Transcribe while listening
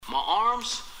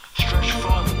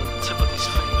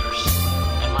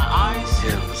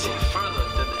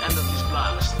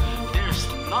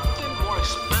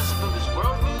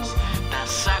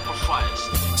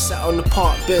on the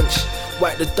park bench.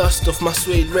 Wipe the dust off my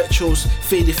suede retros.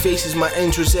 Faded faces, my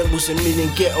ends resembles a million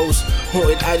ghettos.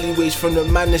 Haunted alleyways from the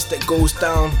madness that goes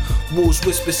down. Walls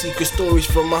whisper secret stories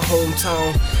from my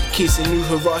hometown. Kids in new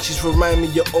Hirachis remind me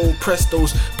of old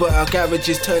Prestos, but our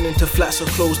garages turn into flats or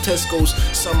closed Tesco's.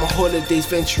 Summer holidays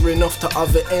venturing off to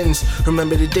other ends.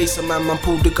 Remember the day some man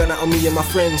pulled the gun out on me and my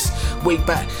friends. Way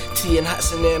back, tea and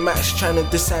hats and Air Max, trying to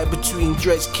decide between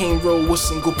dreads, cane roll or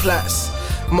single plats.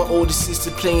 My older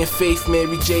sister playing Faith,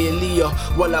 Mary J.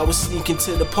 Aaliyah, while I was sneaking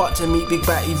to the park to meet Big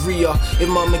Batty Rhea. If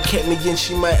mama kept me in,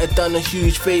 she might have done a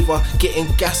huge favour.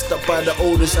 Getting gassed up by the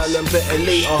olders, I learned better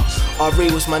later.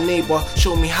 R.A. was my neighbour,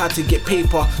 showed me how to get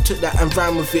paper. Took that and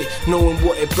ran with it, knowing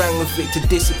what it brought with it. To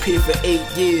disappear for 8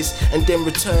 years and then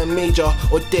return major,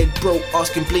 or dead broke,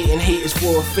 asking blatant haters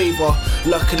for a favour.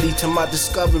 Luckily to my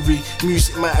discovery,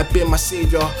 music might have been my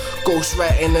saviour.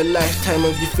 Ghostwriting a lifetime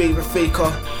of your favourite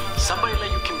faker. Somebody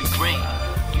like you can be great,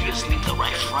 you just need the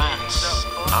right friends.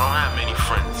 I don't have many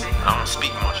friends. I don't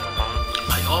speak much.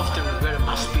 I often regretted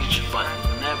my speech, but